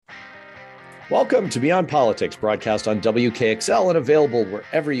Welcome to Beyond Politics, broadcast on WKXL and available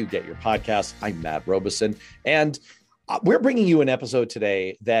wherever you get your podcasts. I'm Matt Robeson, and we're bringing you an episode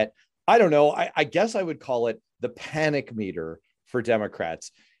today that, I don't know, I guess I would call it the panic meter for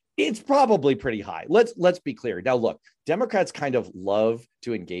Democrats. It's probably pretty high. Let's be clear. Now, look, Democrats kind of love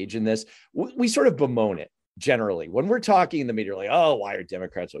to engage in this. We sort of bemoan it generally. When we're talking in the media, like, oh, why are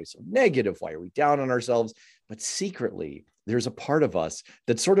Democrats always so negative? Why are we down on ourselves? But secretly, there's a part of us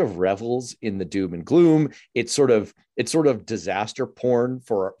that sort of revels in the doom and gloom. It's sort of disaster porn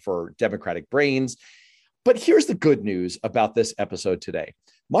for Democratic brains. But here's the good news about this episode today.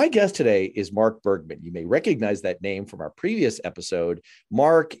 My guest today is Mark Bergman. You may recognize that name from our previous episode.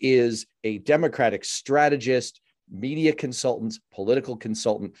 Mark is a Democratic strategist, media consultant, political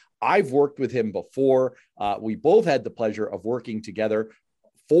consultant. I've worked with him before. We both had the pleasure of working together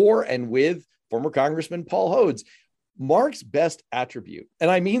for and with former Congressman Paul Hodes. Mark's best attribute, and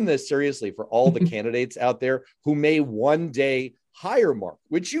I mean this seriously for all the candidates out there who may one day hire Mark,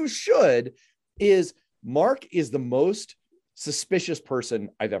 which you should, is Mark is the most suspicious person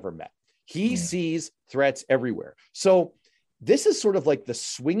I've ever met. He sees threats everywhere. So this is sort of like the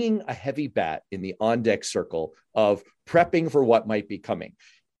swinging a heavy bat in the on-deck circle of prepping for what might be coming.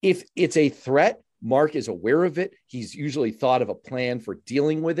 If it's a threat, Mark is aware of it. He's usually thought of a plan for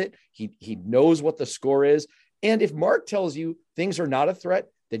dealing with it. He knows what the score is. And if Mark tells you things are not a threat,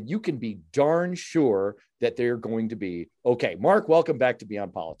 then you can be darn sure that they're going to be okay. Mark, welcome back to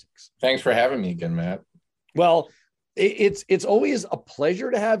Beyond Politics. Thanks for having me again, Matt. Well, it's always a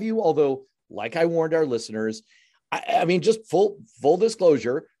pleasure to have you. Although, like I warned our listeners, I mean, just full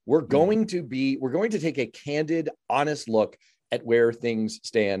disclosure, we're going to take a candid, honest look at where things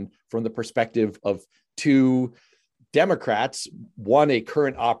stand from the perspective of two Democrats, one a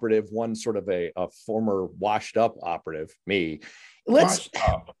current operative, one sort of a former washed up operative, me.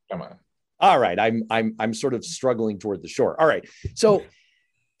 Come on. All right. I'm sort of struggling toward the shore. All right. So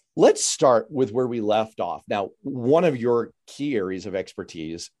let's start with where we left off. Now, one of your key areas of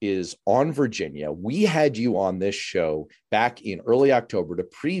expertise is on Virginia. We had you on this show back in early October to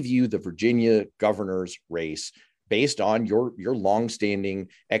preview the Virginia governor's race based on your longstanding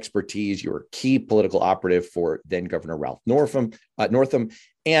expertise, your key political operative for then Governor Ralph Northam.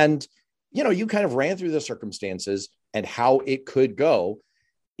 And, you kind of ran through the circumstances and how it could go.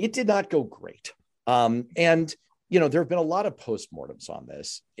 It did not go great. And there have been a lot of postmortems on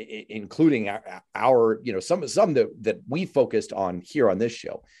this, including our some that we focused on here on this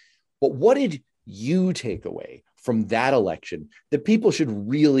show. But what did you take away from that election that people should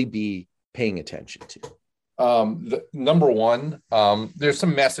really be paying attention to? Number one, there's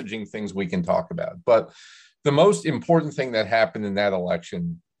some messaging things we can talk about, but the most important thing that happened in that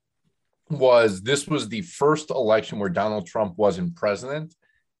election was this was the first election where Donald Trump wasn't president.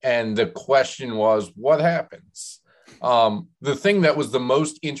 And the question was, what happens? The thing that was the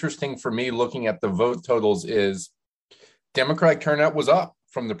most interesting for me looking at the vote totals is Democratic turnout was up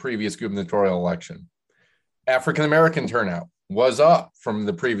from the previous gubernatorial election. African-American turnout was up from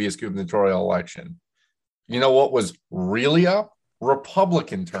the previous gubernatorial election. You know what was really up?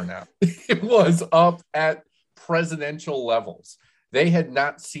 Republican turnout. It was up at presidential levels. They had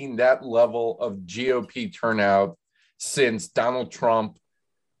not seen that level of GOP turnout since Donald Trump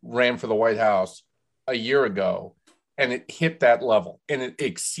ran for the White House a year ago, and it hit that level, and it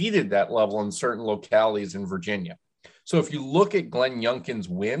exceeded that level in certain localities in Virginia. So if you look at Glenn Youngkin's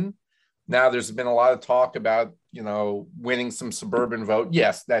win, now there's been a lot of talk about, winning some suburban vote.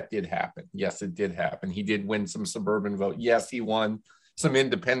 Yes, that did happen. Yes, it did happen. He did win some suburban vote. Yes, he won some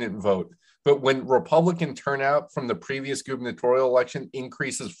independent vote. But when Republican turnout from the previous gubernatorial election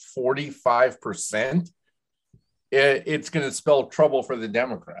increases 45%, it's going to spell trouble for the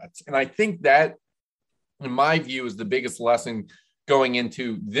Democrats. And I think that, in my view, is the biggest lesson going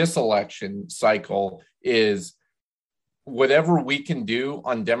into this election cycle is whatever we can do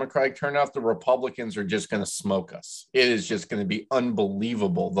on Democratic turnout, the Republicans are just going to smoke us. It is just going to be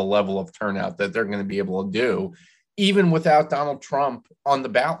unbelievable, the level of turnout that they're going to be able to do, even without Donald Trump on the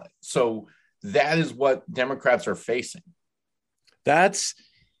ballot. So that is what Democrats are facing. That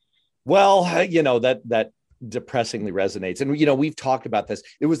depressingly resonates. And, we've talked about this.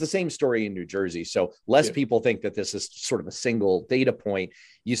 It was the same story in New Jersey. So people think that this is sort of a single data point.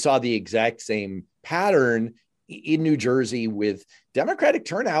 You saw the exact same pattern in New Jersey with Democratic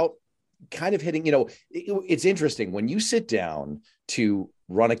turnout kind of hitting, it's interesting when you sit down to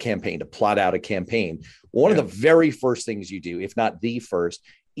run a campaign, to plot out a campaign, one of the very first things you do, if not the first,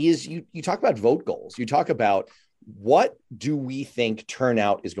 is you talk about vote goals. You talk about what do we think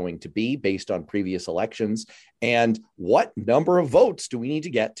turnout is going to be based on previous elections? And what number of votes do we need to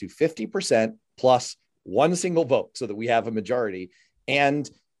get to 50% plus one single vote so that we have a majority? And,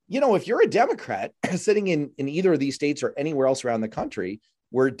 if you're a Democrat sitting in either of these states or anywhere else around the country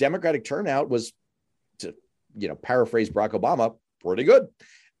where Democratic turnout was, to, paraphrase Barack Obama, pretty good,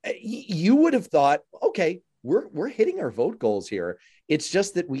 you would have thought, okay, we're hitting our vote goals here. It's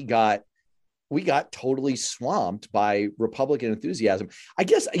just that we got totally swamped by Republican enthusiasm. I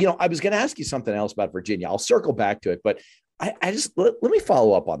guess, I was going to ask you something else about Virginia. I'll circle back to it, but I just, let me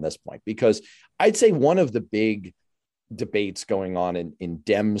follow up on this point, because I'd say one of the big debates going on in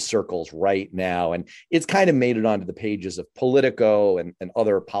Dem circles right now, and it's kind of made it onto the pages of Politico and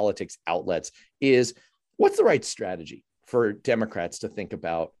other politics outlets, is what's the right strategy for Democrats to think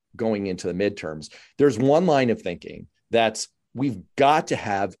about going into the midterms? There's one line of thinking that's, we've got to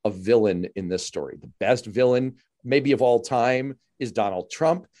have a villain in this story. The best villain, maybe of all time, is Donald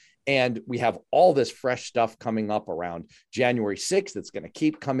Trump. And we have all this fresh stuff coming up around January 6th that's going to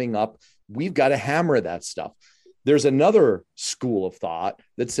keep coming up. We've got to hammer that stuff. There's another school of thought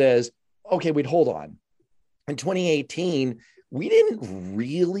that says, okay, wait, hold on. In 2018, we didn't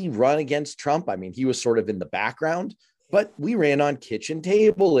really run against Trump. I mean, he was sort of in the background, but we ran on kitchen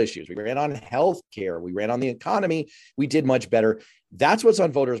table issues. We ran on healthcare. We ran on the economy. We did much better. That's what's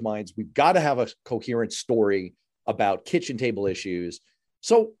on voters' minds. We've got to have a coherent story about kitchen table issues.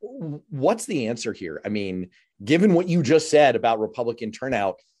 So what's the answer here? I mean, given what you just said about Republican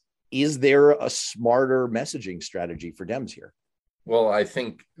turnout, is there a smarter messaging strategy for Dems here? Well, I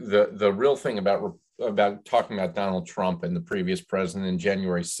think the real thing about talking about Donald Trump and the previous president in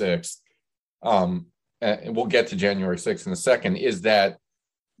January 6th, and we'll get to January 6th in a second, is that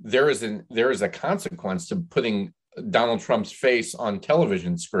there is a consequence to putting Donald Trump's face on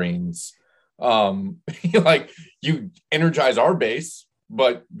television screens. Like, you energize our base,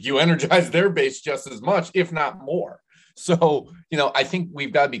 but you energize their base just as much, if not more. So, I think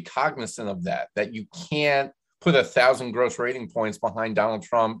we've got to be cognizant of that you can't put 1,000 gross rating points behind Donald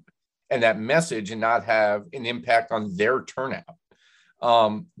Trump and that message and not have an impact on their turnout.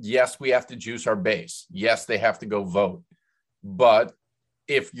 Yes, we have to juice our base. Yes, they have to go vote. But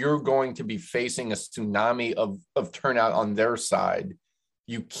if you're going to be facing a tsunami of turnout on their side,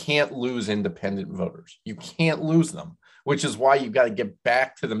 you can't lose independent voters. You can't lose them, which is why you've got to get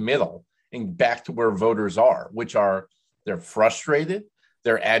back to the middle and back to where voters are, which are, they're frustrated.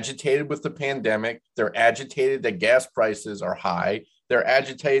 They're agitated with the pandemic. They're agitated that gas prices are high. They're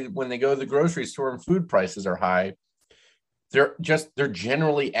agitated when they go to the grocery store and food prices are high. They're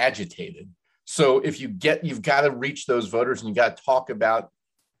generally agitated. So you've got to reach those voters and you've got to talk about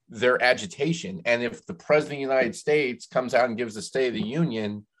their agitation. And if the president of the United States comes out and gives a State of the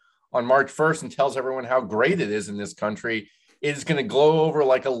Union on March 1st and tells everyone how great it is in this country, it is going to glow over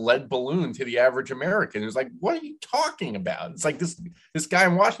like a lead balloon to the average American. It's like, what are you talking about? It's like this guy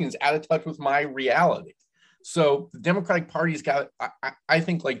in Washington is out of touch with my reality. So the Democratic Party's got, I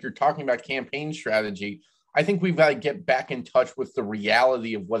think, like you're talking about campaign strategy, I think we've got to get back in touch with the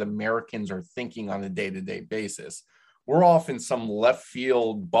reality of what Americans are thinking on a day-to-day basis. We're off in some left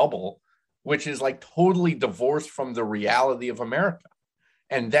field bubble, which is like totally divorced from the reality of America.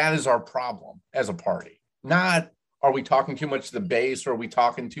 And that is our problem as a party. Not, are we talking too much to the base, or are we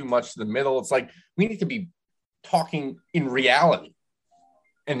talking too much to the middle? It's like, we need to be talking in reality.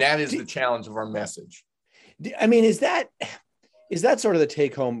 And that is the challenge of our message. I mean, is that sort of the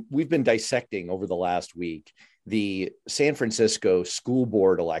take home? We've been dissecting over the last week the San Francisco school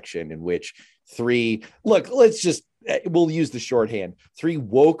board election, in which we'll use the shorthand, 3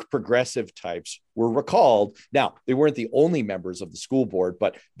 woke progressive types were recalled. Now, they weren't the only members of the school board,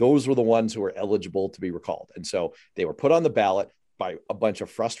 but those were the ones who were eligible to be recalled. And so they were put on the ballot by a bunch of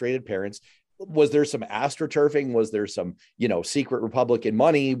frustrated parents. Was there some astroturfing? Was there some, secret Republican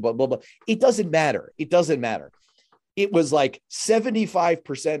money? Blah, blah, blah. It doesn't matter. It doesn't matter. It was like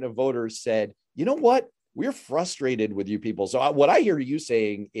 75% of voters said, you know what? We're frustrated with you people. So what I hear you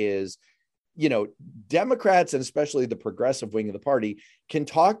saying is, Democrats, and especially the progressive wing of the party, can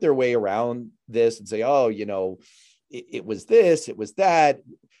talk their way around this and say, oh, it was this, it was that.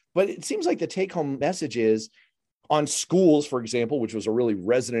 But it seems like the take home message is, on schools, for example, which was a really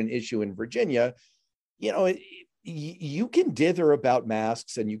resonant issue in Virginia, you can dither about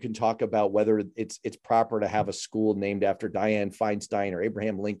masks and you can talk about whether it's proper to have a school named after Dianne Feinstein or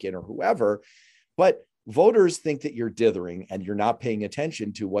Abraham Lincoln or whoever. But voters think that you're dithering and you're not paying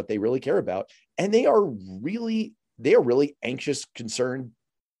attention to what they really care about. And they are really anxious, concerned,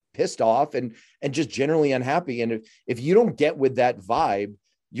 pissed off, and just generally unhappy. And if you don't get with that vibe,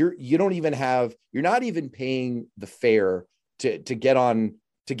 you don't even have, you're not even paying the fare to get on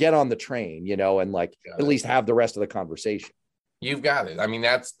the train, and like at least have the rest of the conversation. You've got it. I mean,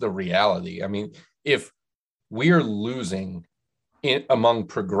 that's the reality. I mean, if we are losing among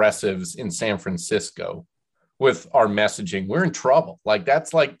progressives in San Francisco with our messaging, we're in trouble.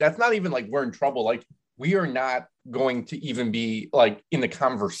 That's not even like we're in trouble. Like, we are not going to even be like in the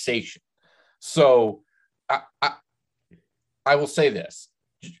conversation. So I will say this,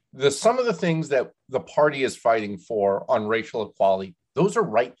 some of the things that the party is fighting for on racial equality, those are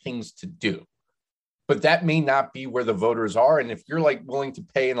right things to do, but that may not be where the voters are. And if you're like willing to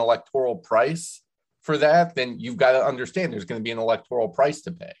pay an electoral price for that, then you've got to understand there's going to be an electoral price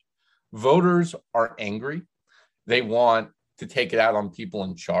to pay. Voters are angry. They want to take it out on people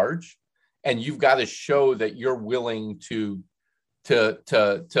in charge. And you've got to show that you're willing to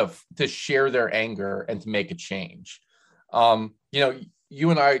share their anger and to make a change. You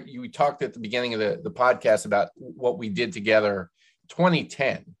and I, you talked at the beginning of the podcast about what we did together.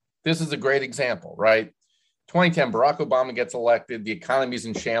 2010, this is a great example, right? 2010, Barack Obama gets elected, the economy's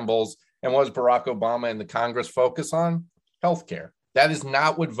in shambles. And what does Barack Obama and the Congress focus on? Healthcare. That is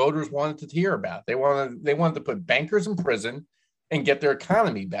not what voters wanted to hear about. They wanted to put bankers in prison and get their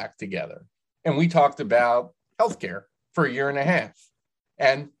economy back together. And we talked about healthcare for a year and a half.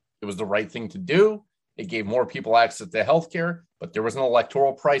 And it was the right thing to do. It gave more people access to healthcare, but there was an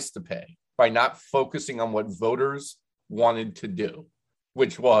electoral price to pay by not focusing on what voters wanted to do,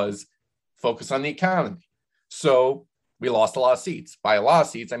 which was focus on the economy. So we lost a lot of seats. By a lot of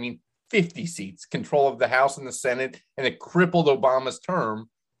seats, I mean 50 seats, control of the House and the Senate, and it crippled Obama's term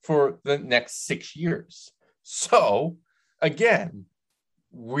for the next 6 years. So again,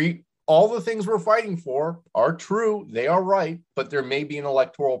 all the things we're fighting for are true. They are right, but there may be an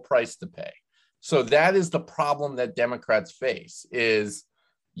electoral price to pay. So that is the problem that Democrats face, is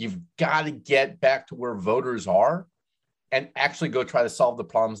you've got to get back to where voters are and actually go try to solve the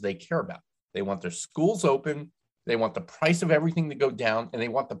problems they care about. They want their schools open. They want the price of everything to go down, and they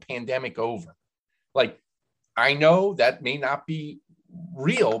want the pandemic over. Like, I know that may not be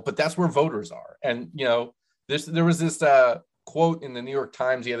real, but that's where voters are. And, there was this quote in the New York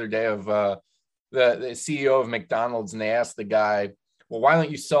Times the other day of the CEO of McDonald's, and they asked the guy, well, why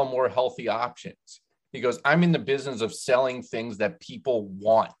don't you sell more healthy options? He goes, I'm in the business of selling things that people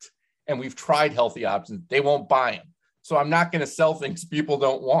want. And we've tried healthy options. They won't buy them. So I'm not going to sell things people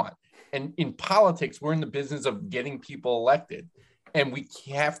don't want. And in politics, we're in the business of getting people elected. And we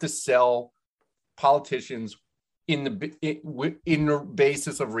have to sell politicians in the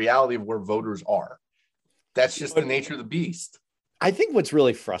basis of reality of where voters are. That's just the nature of the beast. I think what's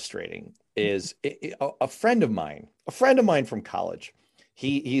really frustrating is a friend of mine from college.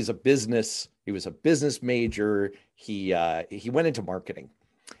 He was a business major. He went into marketing,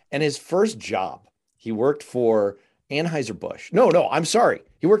 and his first job, he worked for Anheuser-Busch. No, I'm sorry.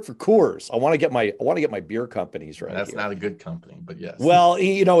 He worked for Coors. I want to get my beer companies right. That's not a good company, but yes. Well,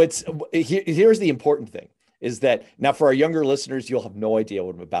 here's the important thing is that now for our younger listeners, you'll have no idea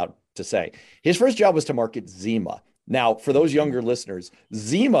what I'm about to say. His first job was to market Zima. Now, for those younger listeners,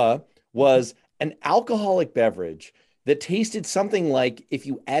 Zima was an alcoholic beverage that tasted something like if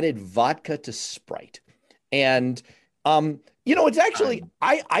you added vodka to Sprite. And, it's actually,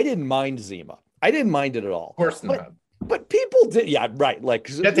 I didn't mind Zima. I didn't mind it at all. Of course not. But people did. Yeah, right. Like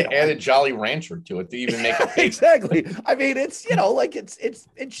you had to add a Jolly Rancher to it to even make it exactly. I mean, it's, like it's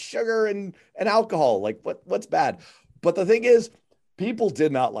sugar and alcohol. Like what's bad? But the thing is, people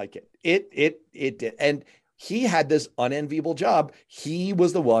did not like it. It did. And he had this unenviable job. He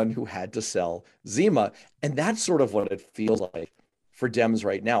was the one who had to sell Zima. And that's sort of what it feels like for Dems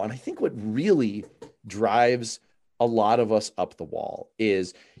right now. And I think what really drives a lot of us up the wall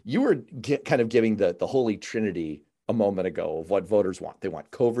is you were kind of giving the holy trinity a moment ago of what voters want. They want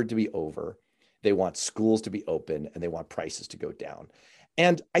COVID to be over. They want schools to be open, and they want prices to go down.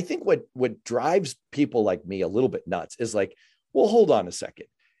 And I think what drives people like me a little bit nuts is like, well, hold on a second.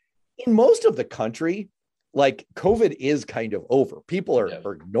 In most of the country, like COVID is kind of over. People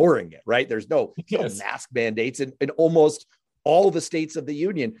are ignoring it, right? There's no mask mandates in almost all the states of the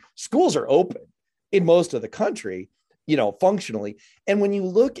union. Schools are open in most of the country, functionally. And when you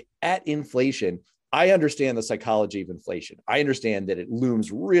look at inflation, I understand the psychology of inflation. I understand that it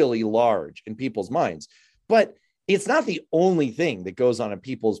looms really large in people's minds, but it's not the only thing that goes on in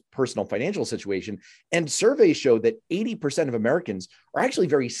people's personal financial situation. And surveys show that 80% of Americans are actually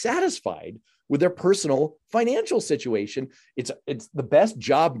very satisfied with their personal financial situation. It's the best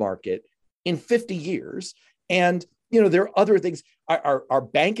job market in 50 years. And, there are other things. Our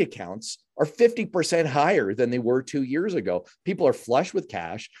bank accounts are 50% higher than they were 2 years ago. People are flush with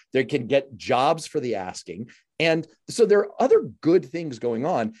cash. They can get jobs for the asking. And so there are other good things going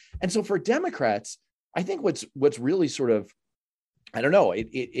on. And so for Democrats, I think what's really sort of, I don't know,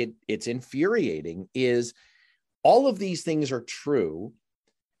 it's infuriating is all of these things are true.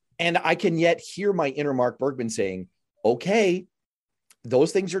 And I can yet hear my inner Mark Bergman saying, okay,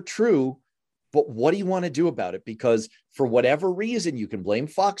 those things are true, but what do you want to do about it? Because for whatever reason, you can blame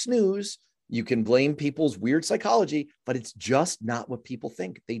Fox News, you can blame people's weird psychology, but it's just not what people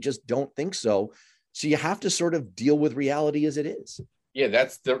think. They just don't think so. So you have to sort of deal with reality as it is. Yeah,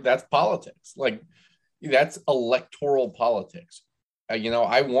 that's politics. Like, that's electoral politics.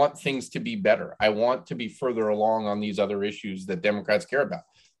 I want things to be better. I want to be further along on these other issues that Democrats care about: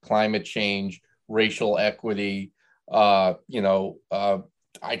 climate change, racial equity. I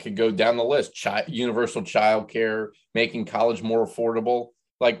could go down the list: universal child care, making college more affordable.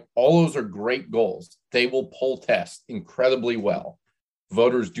 Like, all those are great goals. They will poll test incredibly well.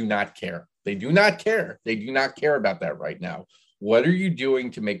 Voters do not care. They do not care. They do not care about that right now. What are you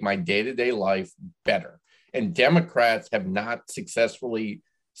doing to make my day-to-day life better? And Democrats have not successfully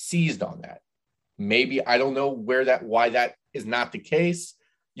seized on that. Maybe, I don't know why that is not the case.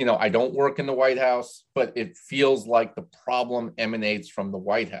 I don't work in the White House, but it feels like the problem emanates from the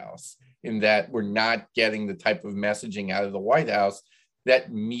White House, in that we're not getting the type of messaging out of the White House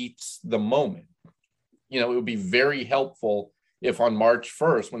that meets the moment. It would be very helpful if on March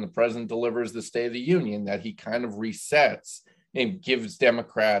 1st, when the president delivers the State of the Union, that he kind of resets and gives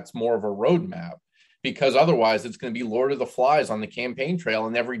Democrats more of a roadmap, because otherwise it's going to be Lord of the Flies on the campaign trail,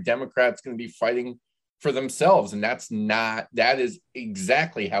 and every Democrat's going to be fighting for themselves. And that is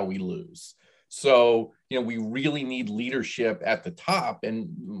exactly how we lose. So, we really need leadership at the top,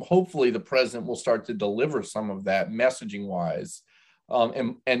 and hopefully the president will start to deliver some of that messaging wise,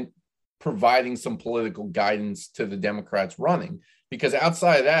 and providing some political guidance to the Democrats running, because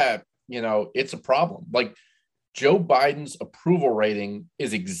outside of that, it's a problem. Like, Joe Biden's approval rating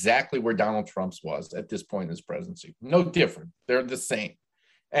is exactly where Donald Trump's was at this point in his presidency. No different. They're the same.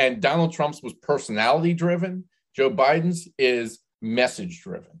 And Donald Trump's was personality driven. Joe Biden's is message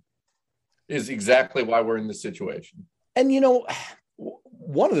driven. Is exactly why we're in this situation. And,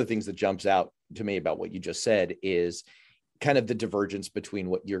 one of the things that jumps out to me about what you just said is kind of the divergence between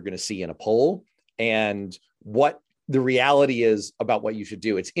what you're going to see in a poll and what the reality is about what you should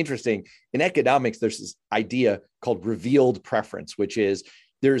do. It's interesting. In economics, there's this idea called revealed preference, which is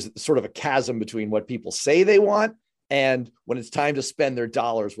there's sort of a chasm between what people say they want and when it's time to spend their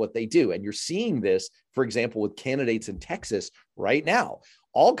dollars, what they do. And you're seeing this, for example, with candidates in Texas right now.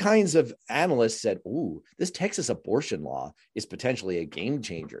 All kinds of analysts said, ooh, this Texas abortion law is potentially a game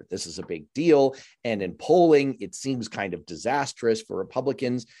changer. This is a big deal. And in polling, it seems kind of disastrous for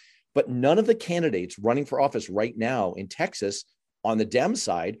Republicans. But none of the candidates running for office right now in Texas on the Dem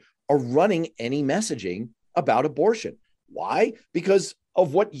side are running any messaging about abortion. Why? Because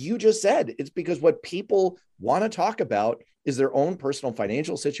of what you just said. It's because what people want to talk about is their own personal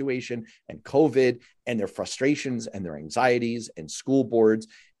financial situation and COVID and their frustrations and their anxieties and school boards.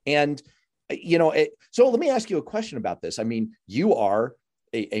 And, so let me ask you a question about this. I mean, you are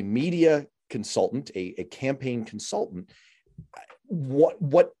a media consultant, a campaign consultant.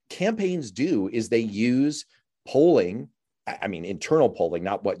 What campaigns do is they use polling, internal polling,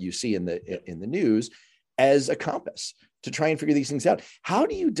 not what you see in the news, as a compass to try and figure these things out. How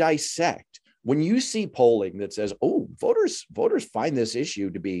do you dissect when you see polling that says, oh, voters find this issue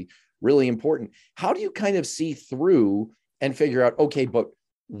to be really important? How do you kind of see through and figure out, okay, but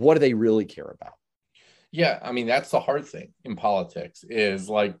what do they really care about? Yeah, that's the hard thing in politics, is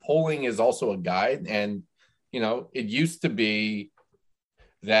like polling is also a guide. And, it used to be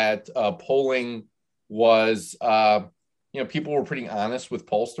that polling was, people were pretty honest with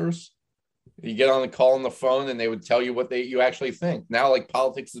pollsters. You get on the call on the phone and they would tell you what you actually think. Now, like,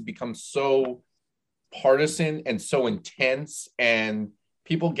 politics has become so partisan and so intense, and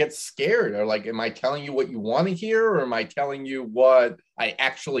people get scared. They're like, am I telling you what you want to hear, or am I telling you what I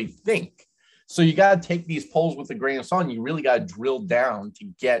actually think? So you got to take these polls with a grain of salt. You really got to drill down to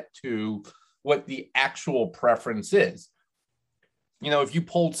get to what the actual preference is. If you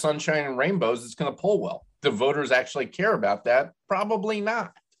polled sunshine and rainbows, it's going to poll well. Do voters actually care about that? Probably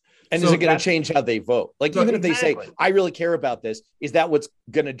not. And is it going to change how they vote? Like, even if they say, I really care about this, is that what's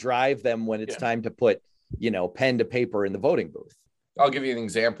going to drive them when it's time to put, pen to paper in the voting booth? I'll give you an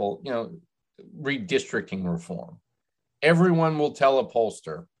example. Redistricting reform. Everyone will tell a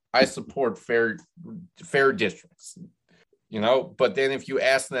pollster, I support fair districts, but then if you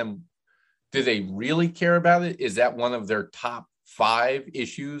ask them, do they really care about it? Is that one of their top 5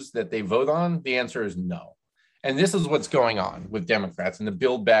 issues that they vote on? The answer is no. And this is what's going on with Democrats and the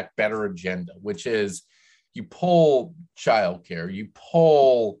Build Back Better agenda, which is you pull childcare, you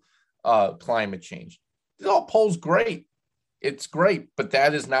pull climate change. It all polls great. It's great, but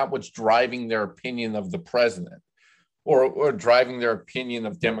that is not what's driving their opinion of the president or driving their opinion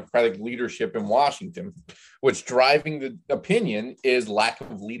of Democratic leadership in Washington. What's driving the opinion is lack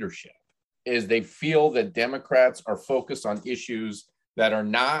of leadership, is they feel that Democrats are focused on issues that are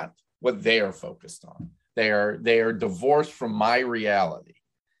not what they are focused on. They are divorced from my reality.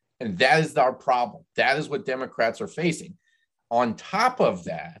 And that is our problem. That is what Democrats are facing. On top of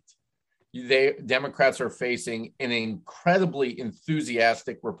that, Democrats are facing an incredibly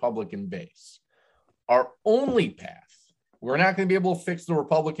enthusiastic Republican base. Our only path, we're not going to be able to fix the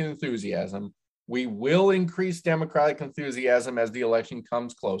Republican enthusiasm. We will increase Democratic enthusiasm as the election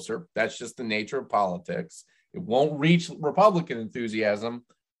comes closer. That's just the nature of politics. It won't reach Republican enthusiasm,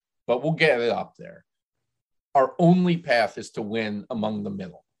 but we'll get it up there. Our only path is to win among the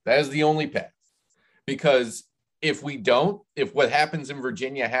middle. That is the only path. Because if we don't, if what happens in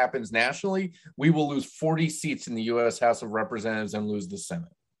Virginia happens nationally, we will lose 40 seats in the U.S. House of Representatives and lose the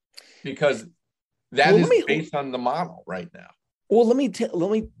Senate. Because that is based on the model right now. Well, let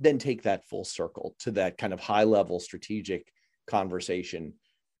me then take that full circle to that kind of high level strategic conversation,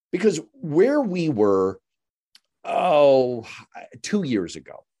 because where we were, 2 years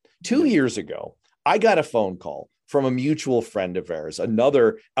ago, I got a phone call from a mutual friend of ours,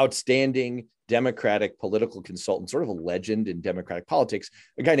 another outstanding Democratic political consultant, sort of a legend in Democratic politics,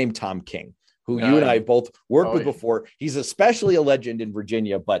 a guy named Tom King, who you and I both worked with before. He's especially a legend in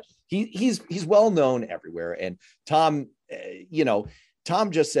Virginia, but he's well known everywhere. And Tom,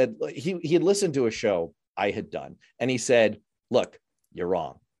 Tom just said he had listened to a show I had done, and he said, "Look, you're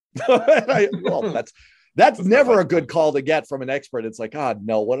wrong." That's never a good call to get from an expert. It's like,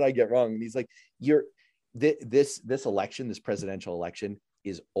 no, what did I get wrong? And he's like, this election, this presidential election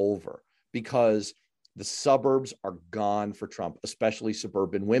is over because the suburbs are gone for Trump, especially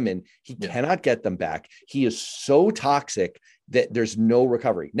suburban women. He cannot get them back. He is so toxic that there's no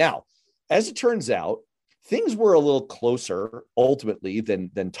recovery. Now, as it turns out, things were a little closer ultimately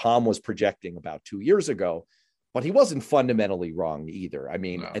than Tom was projecting about 2 years ago, but he wasn't fundamentally wrong either. I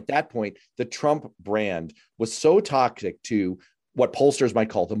mean, at that point, the Trump brand was so toxic to what pollsters might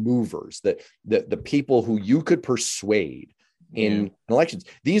call the movers, the people who you could persuade in elections.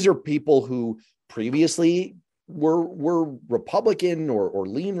 These are people who previously were Republican or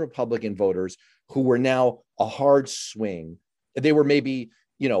lean Republican voters who were now a hard swing. They were maybe,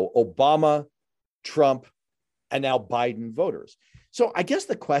 Obama, Trump, and now Biden voters. So I guess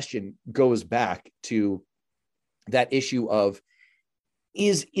the question goes back to that issue of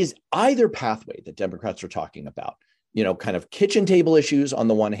is either pathway that Democrats are talking about, kind of kitchen table issues on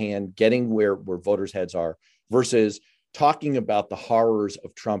the one hand, getting where voters' heads are, versus talking about the horrors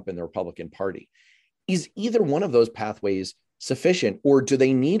of Trump and the Republican Party. Is either one of those pathways sufficient, or do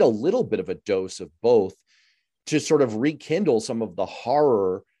they need a little bit of a dose of both to sort of rekindle some of the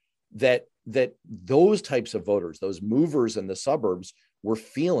horror that those types of voters, those movers in the suburbs, were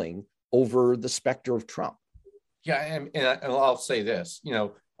feeling over the specter of Trump? Yeah, and I'll say this, a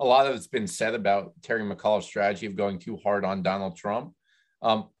lot of it's been said about Terry McAuliffe's strategy of going too hard on Donald Trump.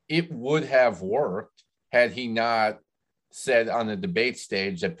 It would have worked had he not said on the debate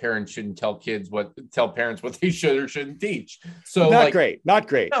stage that parents shouldn't tell parents what they should or shouldn't teach. So not great.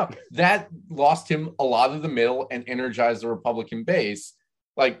 No, that lost him a lot of the middle and energized the Republican base.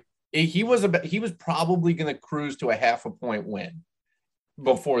 He was probably going to cruise to a 0.5 point win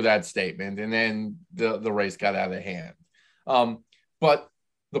before that statement, and then the race got out of hand. But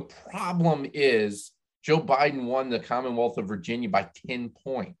the problem is Joe Biden won the Commonwealth of Virginia by 10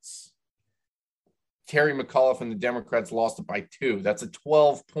 points. Terry McAuliffe and the Democrats lost it by 2. That's a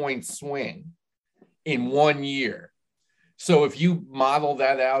 12-point swing in 1 year. So if you model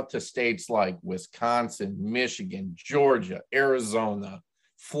that out to states like Wisconsin, Michigan, Georgia, Arizona,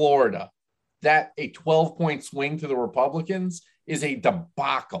 Florida, that a 12-point swing to the Republicans is a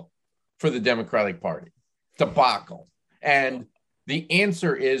debacle for the Democratic Party. Debacle. And the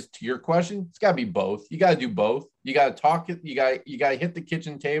answer is, to your question, it's got to be both. You got to do both. You got to talk it. You got to hit the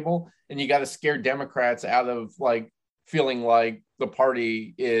kitchen table, and you got to scare Democrats out of feeling like the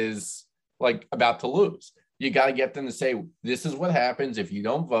party is about to lose. You got to get them to say, this is what happens if you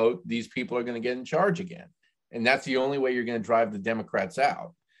don't vote. These people are going to get in charge again. And that's the only way you're going to drive the Democrats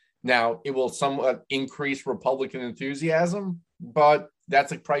out. Now, it will somewhat increase Republican enthusiasm, but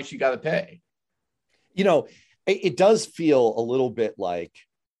that's a price you got to pay. It does feel a little bit like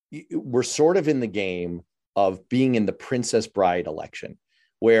we're sort of in the game of being in the Princess Bride election,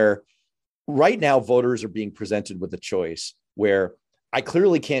 where right now voters are being presented with a choice where I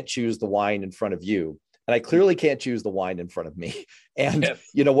clearly can't choose the wine in front of you, and I clearly can't choose the wine in front of me. And,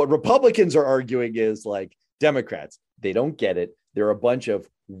 Yes. what Republicans are arguing is like Democrats, they don't get it. They're a bunch of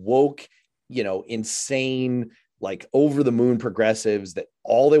woke, insane, like over the moon progressives that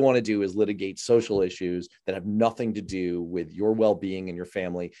all they want to do is litigate social issues that have nothing to do with your well-being and your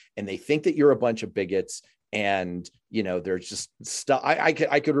family. And they think that you're a bunch of bigots. And, they're just stuff. I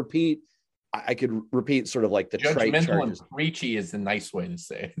could repeat sort of like the trite Judgmental charges. and preachy is the nice way to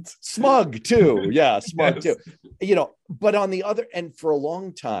say it. Smug too. Yeah. Smug Yes. too. But on the other end, for a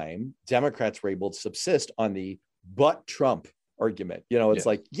long time, Democrats were able to subsist on the but Trump argument. It's Yes.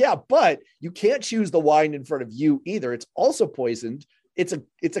 like, yeah, but you can't choose the wine in front of you either. It's also poisoned. It's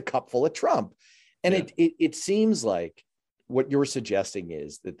a cup full of Trump. And it seems like what you're suggesting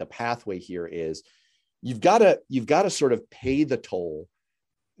is that the pathway here is you've got to sort of pay the toll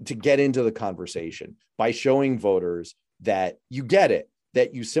to get into the conversation by showing voters that you get it,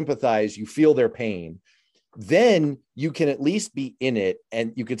 that you sympathize, you feel their pain. Then you can at least be in it,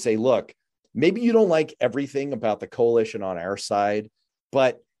 and you could say, look, maybe you don't like everything about the coalition on our side,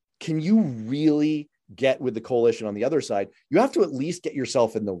 but can you really get with the coalition on the other side? You have to at least get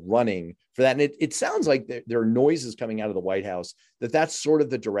yourself in the running for that. And it sounds like there are noises coming out of the White House that that's sort of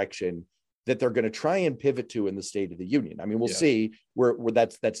the direction that they're going to try and pivot to in the State of the Union. I mean, we'll see where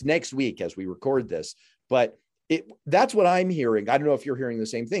that's next week as we record this, but that's what I'm hearing. I don't know if you're hearing the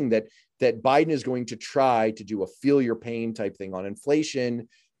same thing, that Biden is going to try to do a feel your pain type thing on inflation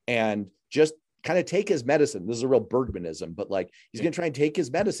and just kind of take his medicine. This is a real Bergmanism, but like he's going to try and take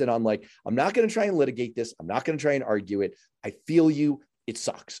his medicine on like, I'm not going to try and litigate this. I'm not going to try and argue it. I feel you. It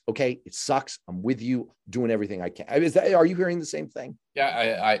sucks. Okay. It sucks. I'm with you, doing everything I can. Are you hearing the same thing?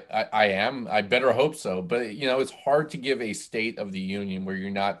 Yeah, I am. I better hope so. But, it's hard to give a State of the Union where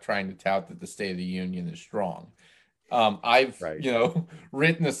you're not trying to tout that the State of the Union is strong. I've,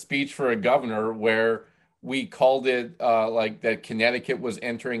 written a speech for a governor where we called it like that Connecticut was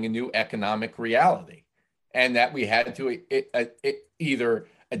entering a new economic reality and that we had to either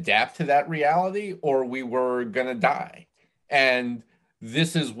adapt to that reality or we were going to die. And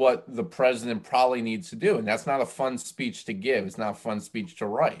this is what the president probably needs to do. And that's not a fun speech to give. It's not a fun speech to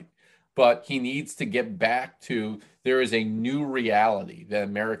write. But he needs to get back to there is a new reality that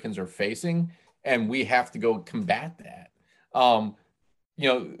Americans are facing, and we have to go combat that.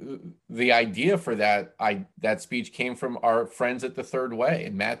 The idea for that speech came from our friends at the Third Way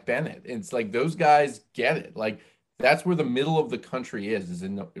and Matt Bennett. It's like those guys get it. Like that's where the middle of the country is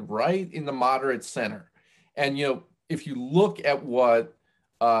right in the moderate center. And if you look at what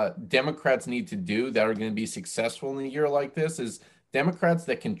Democrats need to do that are going to be successful in a year like this, is Democrats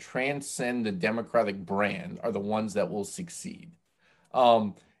that can transcend the Democratic brand are the ones that will succeed.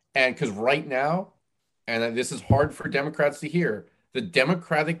 And because right now, and this is hard for Democrats to hear, the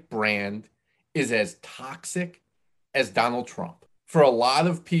Democratic brand is as toxic as Donald Trump. For a lot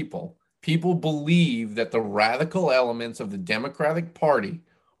of people believe that the radical elements of the Democratic Party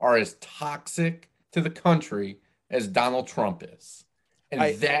are as toxic to the country as Donald Trump is.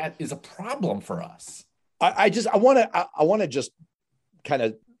 And that is a problem for us. I want to just kind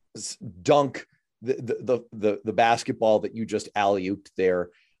of dunk the basketball that you just alley-ooped there.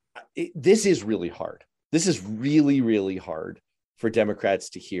 This is really hard. This is really, really hard for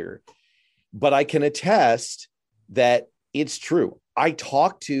Democrats to hear. But I can attest that it's true. I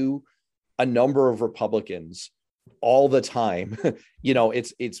talk to a number of Republicans all the time.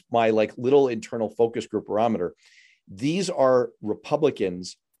 It's my like little internal focus group barometer. These are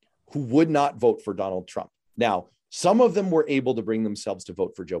Republicans who would not vote for Donald Trump. Now, some of them were able to bring themselves to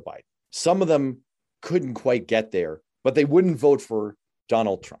vote for Joe Biden. Some of them couldn't quite get there, but they wouldn't vote for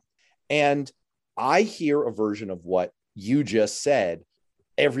Donald Trump. And I hear a version of what you just said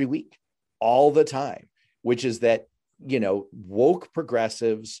every week, all the time, which is that, woke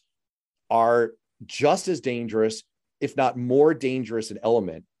progressives are just as dangerous, if not more dangerous an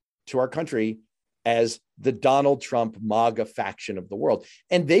element to our country as the Donald Trump MAGA faction of the world.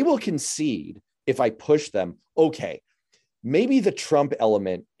 And they will concede, if I push them, okay, maybe the Trump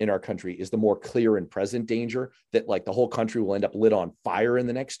element in our country is the more clear and present danger that like the whole country will end up lit on fire in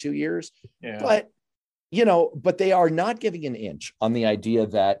the next 2 years. Yeah. But they are not giving an inch on the idea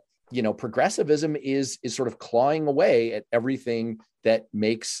that, progressivism is sort of clawing away at everything that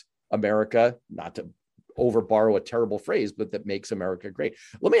makes America, not to over borrow a terrible phrase, but that makes America great.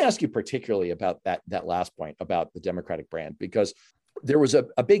 Let me ask you particularly about that last point about the Democratic brand, because there was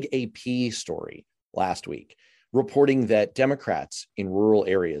a big AP story last week reporting that Democrats in rural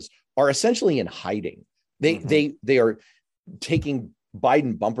areas are essentially in hiding They are taking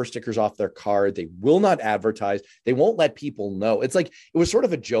Biden bumper stickers off their car. They will not advertise. They won't let people know. It's like, it was sort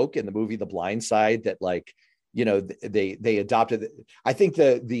of a joke in the movie The Blind Side that, like, you know, they adopted. I think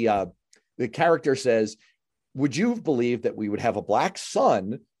the character says, would you have believed that we would have a black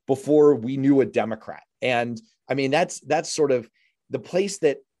son before we knew a Democrat? And I mean, that's sort of the place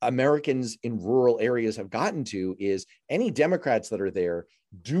that Americans in rural areas have gotten to, is any Democrats that are there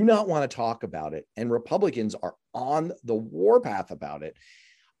do not want to talk about it. And Republicans are on the warpath about it.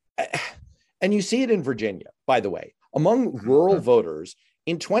 And you see it in Virginia, by the way, among rural voters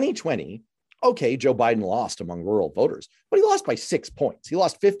in 2020. Okay, Joe Biden lost among rural voters, but he lost by 6 points. He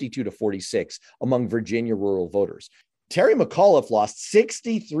lost 52-46 among Virginia rural voters. Terry McAuliffe lost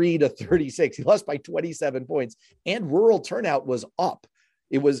 63-36. He lost by 27 points, and rural turnout was up.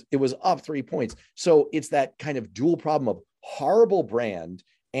 It was up 3 points. So it's that kind of dual problem of horrible brand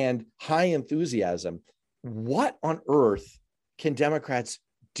and high enthusiasm. What on earth can Democrats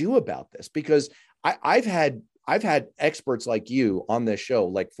do about this? Because I've had experts like you on this show,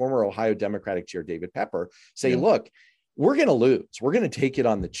 like former Ohio Democratic Chair David Pepper, say, look, we're going to lose. We're going to take it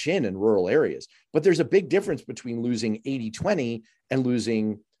on the chin in rural areas. But there's a big difference between losing 80-20 and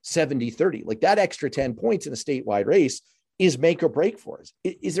losing 70-30. Like, that extra 10 points in a statewide race is make or break for us.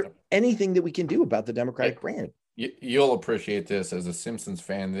 Is there anything that we can do about the Democratic brand? You'll appreciate this as a Simpsons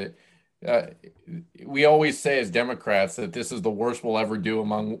fan, that we always say as Democrats that this is the worst we'll ever do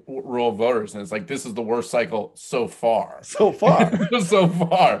among rural voters. And it's like, this is the worst cycle so far. So far. So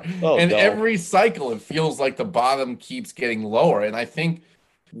far. Oh, and no. Every cycle, it feels like the bottom keeps getting lower. And I think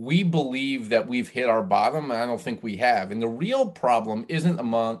we believe that we've hit our bottom, and I don't think we have. And the real problem is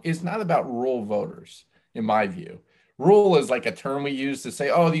not about rural voters, in my view. Rural is like a term we use to say,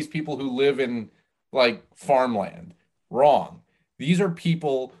 oh, these people who live in like farmland. Wrong. These are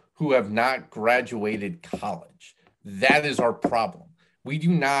people who have not graduated college. That is our problem. We do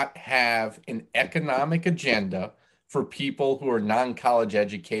not have an economic agenda for people who are non-college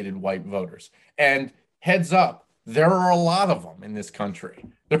educated white voters. And heads up, there are a lot of them in this country.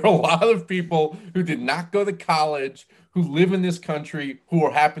 There are a lot of people who did not go to college, who live in this country,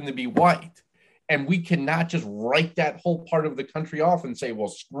 who happen to be white. And we cannot just write that whole part of the country off and say, well,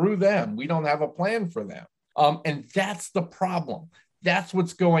 screw them. We don't have a plan for them. And that's the problem. That's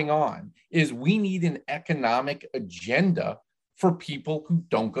what's going on, is we need an economic agenda for people who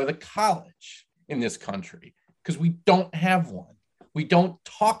don't go to college in this country, because we don't have one. We don't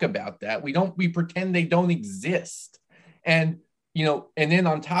talk about that. We pretend they don't exist. And, you know, and then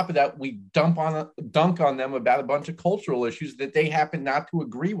on top of that, we dunk on them about a bunch of cultural issues that they happen not to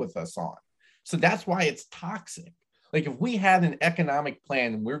agree with us on. So that's why it's toxic. Like, if we had an economic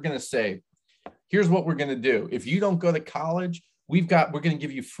plan and we're going to say, here's what we're going to do. If you don't go to college, we're going to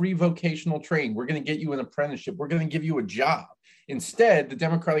give you free vocational training. We're going to get you an apprenticeship. We're going to give you a job. Instead, the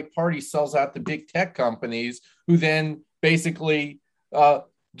Democratic Party sells out the big tech companies, who then basically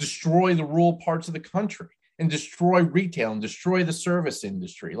destroy the rural parts of the country and destroy retail and destroy the service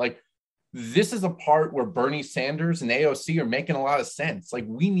industry. Like, this is a part where Bernie Sanders and AOC are making a lot of sense. Like,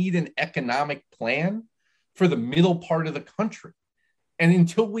 we need an economic plan for the middle part of the country. And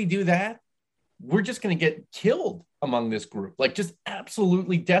until we do that, we're just going to get killed among this group, like just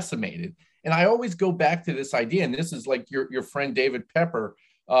absolutely decimated. And I always go back to this idea, and this is like your friend David Pepper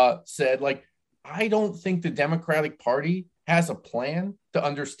said, like, I don't think the Democratic Party has a plan to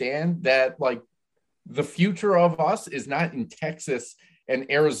understand that, like, the future of us is not in Texas and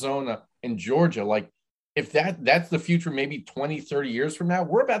Arizona and Georgia. Like, if that's the future, maybe 20, 30 years from now,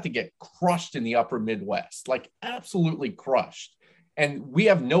 we're about to get crushed in the upper Midwest, like absolutely crushed. And we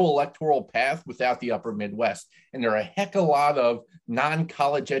have no electoral path without the upper Midwest. And there are a heck of a lot of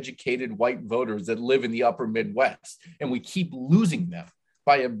non-college educated white voters that live in the upper Midwest. And we keep losing them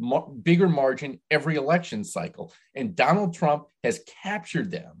by a bigger margin every election cycle. And Donald Trump has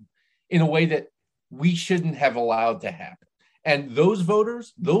captured them in a way that we shouldn't have allowed to happen. And those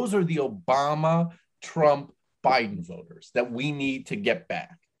voters, those are the Obama, Trump, Biden voters that we need to get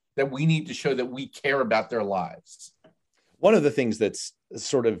back, that we need to show that we care about their lives. One of the things that's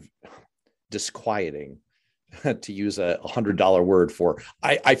sort of disquieting, to use a $100 word for,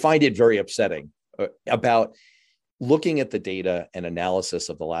 I find it very upsetting about looking at the data and analysis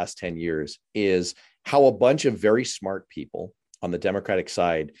of the last 10 years, is how a bunch of very smart people on the Democratic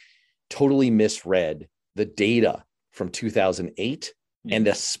side totally misread the data from 2008 and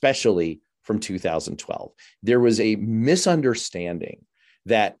especially from 2012. There was a misunderstanding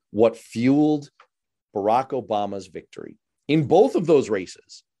that what fueled Barack Obama's victory in both of those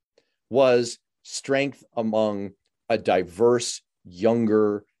races was strength among a diverse,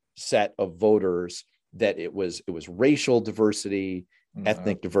 younger set of voters that it was racial diversity,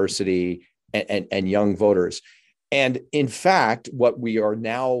 ethnic diversity, and young voters. And in fact, what we are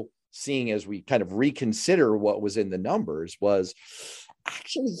now seeing as we kind of reconsider what was in the numbers was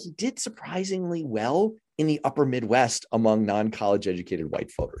actually he did surprisingly well in the upper Midwest among non-college educated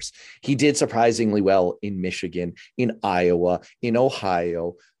white voters. He did surprisingly well in Michigan, in Iowa, in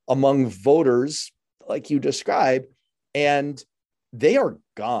Ohio, among voters like you describe, and they are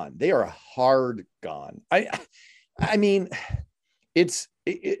gone. They are hard gone. I mean, it's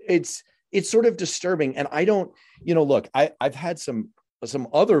sort of disturbing. And I don't, look, I've had some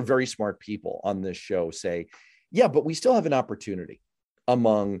other very smart people on this show say, yeah, but we still have an opportunity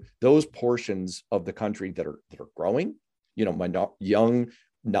among those portions of the country that are growing, young,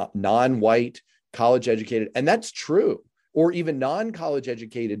 non-white, college educated, and that's true, or even non-college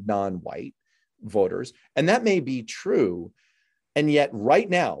educated, non-white voters. And that may be true. And yet right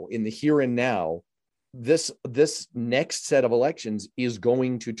now, in the here and now, this next set of elections is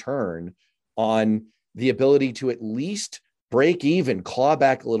going to turn on the ability to at least break even, claw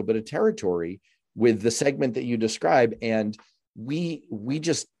back a little bit of territory with the segment that you describe. And we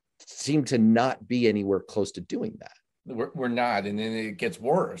just seem to not be anywhere close to doing that. We're not. And then it gets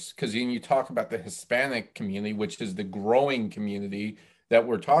worse because when you talk about the Hispanic community, which is the growing community that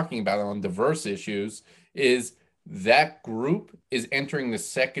we're talking about on diverse issues, is that group is entering the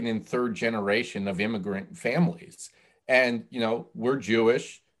second and third generation of immigrant families. And, we're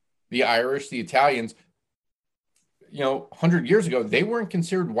Jewish, the Irish, the Italians, 100 years ago, they weren't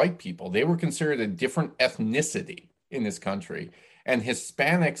considered white people. They were considered a different ethnicity in this country. And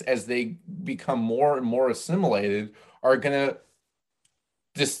Hispanics, as they become more and more assimilated, are going to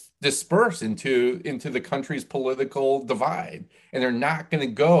disperse into the country's political divide. And they're not going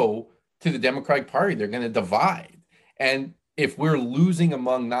to go to the Democratic Party. They're going to divide. And if we're losing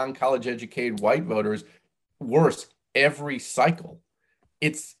among non-college educated white voters, worse, every cycle,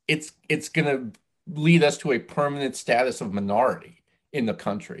 it's going to lead us to a permanent status of minority in the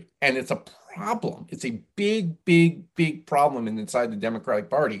country. And it's a problem. It's a big, big, big problem inside the Democratic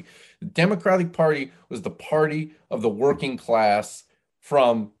Party. The Democratic Party was the party of the working class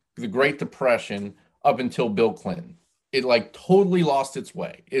from the Great Depression up until Bill Clinton. It totally lost its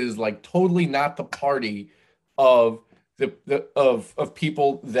way. It is totally not the party of of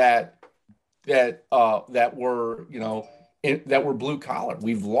people that were, that were blue collar.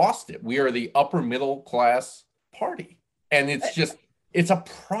 We've lost it. We are the upper middle class party. And it's a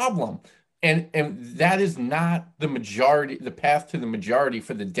problem. And that is not the majority, the path to the majority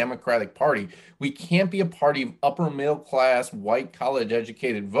for the Democratic Party. We can't be a party of upper middle class, white, college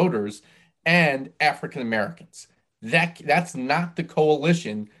educated voters and African Americans. That's not the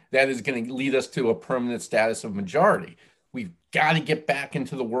coalition that is going to lead us to a permanent status of majority. We've got to get back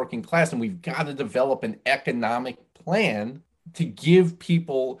into the working class, and we've got to develop an economic plan to give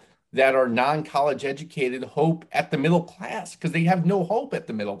people that are non-college educated hope at the middle class, because they have no hope at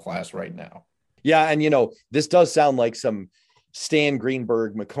the middle class right now. Yeah. And, this does sound like some Stan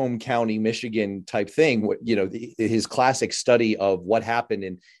Greenberg, Macomb County, Michigan type thing. His classic study of what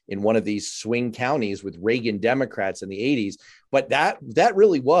happened in one of these swing counties with Reagan Democrats in the 80s. But that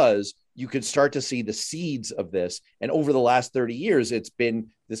really was, you could start to see the seeds of this. And over the last 30 years, it's been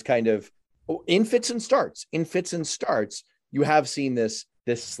this kind of in fits and starts, you have seen this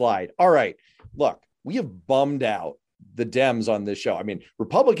slide. All right, look, we have bummed out the Dems on this show. I mean,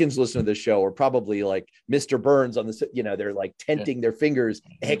 Republicans listen to this show are probably like Mr. Burns on this, they're tenting their fingers.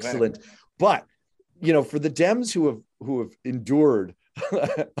 Excellent. But, for the Dems who have endured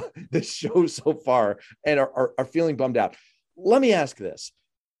this show so far and are feeling bummed out, let me ask this.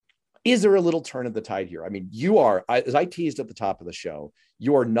 Is there a little turn of the tide here? I mean, you are, as I teased at the top of the show,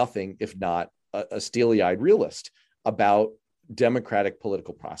 you are nothing if not a steely-eyed realist about Democratic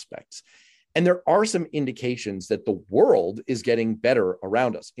political prospects. And there are some indications that the world is getting better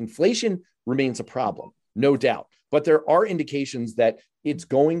around us. Inflation remains a problem, no doubt, but there are indications that it's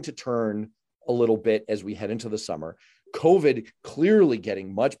going to turn a little bit as we head into the summer. COVID clearly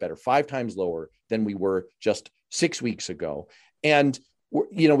getting much better, 5 times lower than we were just 6 weeks ago. And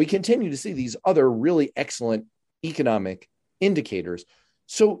we continue to see these other really excellent economic indicators.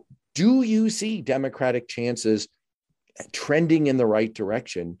 So do you see Democratic chances trending in the right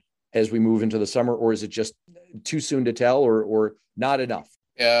direction as we move into the summer, or is it just too soon to tell or not enough?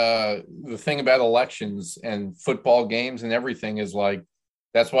 The thing about elections and football games and everything is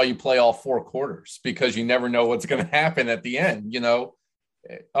that's why you play all 4 quarters, because you never know what's going to happen at the end.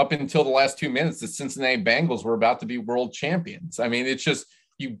 Up until the last 2 minutes, the Cincinnati Bengals were about to be world champions. I mean, it's just,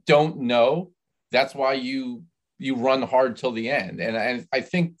 you don't know. That's why you run hard till the end. And I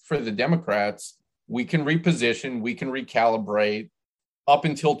think for the Democrats, we can reposition, we can recalibrate. Up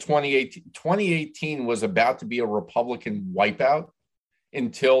until 2018 was about to be a Republican wipeout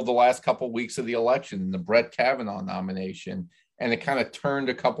until the last couple of weeks of the election, the Brett Kavanaugh nomination, and it kind of turned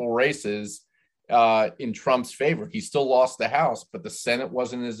a couple races in Trump's favor. He still lost the House, but the Senate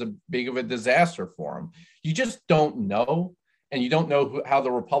wasn't as big of a disaster for him. You just don't know, and you don't know how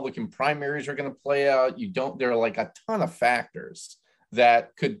the Republican primaries are going to play out. There are like a ton of factors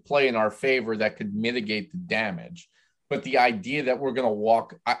that could play in our favor that could mitigate the damage. But the idea that we're going to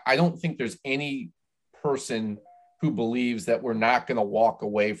walk, I don't think there's any person who believes that we're not going to walk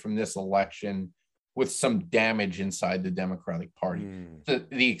away from this election with some damage inside the Democratic Party.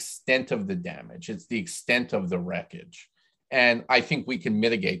 The extent of the damage, it's the extent of the wreckage. And I think we can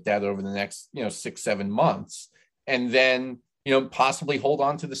mitigate that over the next, 6-7 months. And then, possibly hold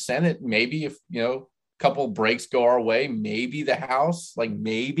on to the Senate. Maybe if, a couple of breaks go our way, maybe the House,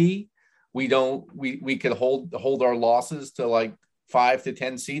 maybe we could hold our losses to like 5 to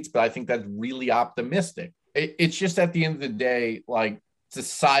 10 seats, but I think that's really optimistic. It's just at the end of the day, it's the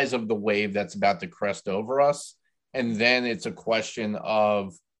size of the wave that's about to crest over us. And then it's a question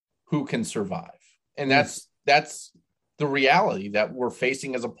of who can survive. And that's the reality that we're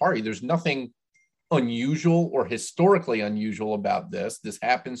facing as a party. There's nothing unusual or historically unusual about this. This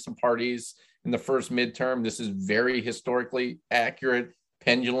happens to parties in the first midterm. This is very historically accurate.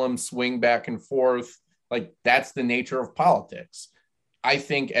 Pendulum swing back and forth. That's the nature of politics. I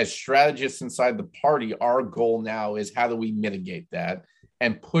think as strategists inside the party, our goal now is how do we mitigate that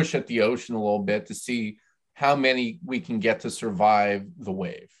and push at the ocean a little bit to see how many we can get to survive the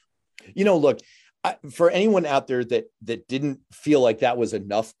wave. Look, for anyone out there that didn't feel like that was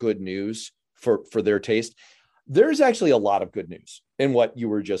enough good news for their taste, there's actually a lot of good news in what you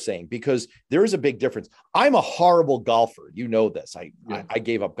were just saying, because there is a big difference. I'm a horrible golfer. You know this. I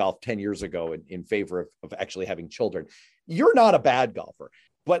gave up golf 10 years ago in favor of actually having children. You're not a bad golfer,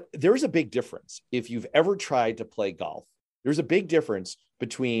 but there's a big difference. If you've ever tried to play golf, there's a big difference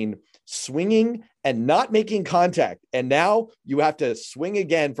between swinging and not making contact. And now you have to swing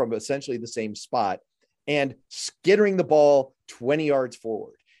again from essentially the same spot and skittering the ball 20 yards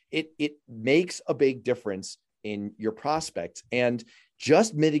forward. It makes a big difference in your prospects and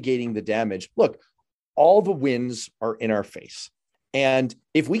just mitigating the damage. Look, all the wins are in our face. And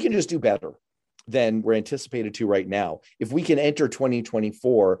if we can just do better than we're anticipated to right now, if we can enter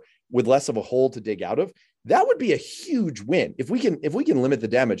 2024 with less of a hole to dig out of, that would be a huge win. If we can limit the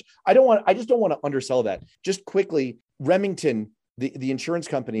damage. I just don't want to undersell that. Just quickly, Remington, the insurance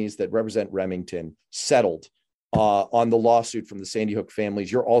companies that represent Remington settled on the lawsuit from the Sandy Hook families.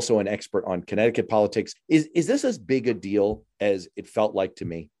 You're also an expert on Connecticut politics. Is this as big a deal as it felt like to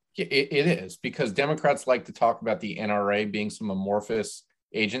me? It is, because Democrats like to talk about the NRA being some amorphous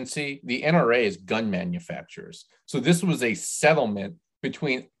agency. The NRA is gun manufacturers. So this was a settlement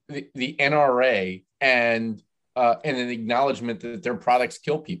between the NRA and an acknowledgement that their products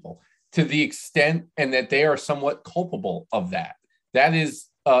kill people, to the extent and that they are somewhat culpable of that. That is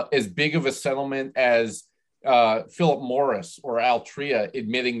as big of a settlement as Philip Morris or Altria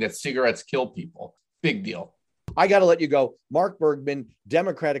admitting that cigarettes kill people. Big deal. I got to let you go. Mark Bergman,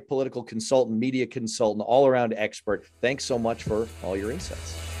 Democratic political consultant, media consultant, all-around expert. Thanks so much for all your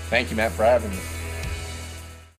insights. Thank you, Matt, for having me.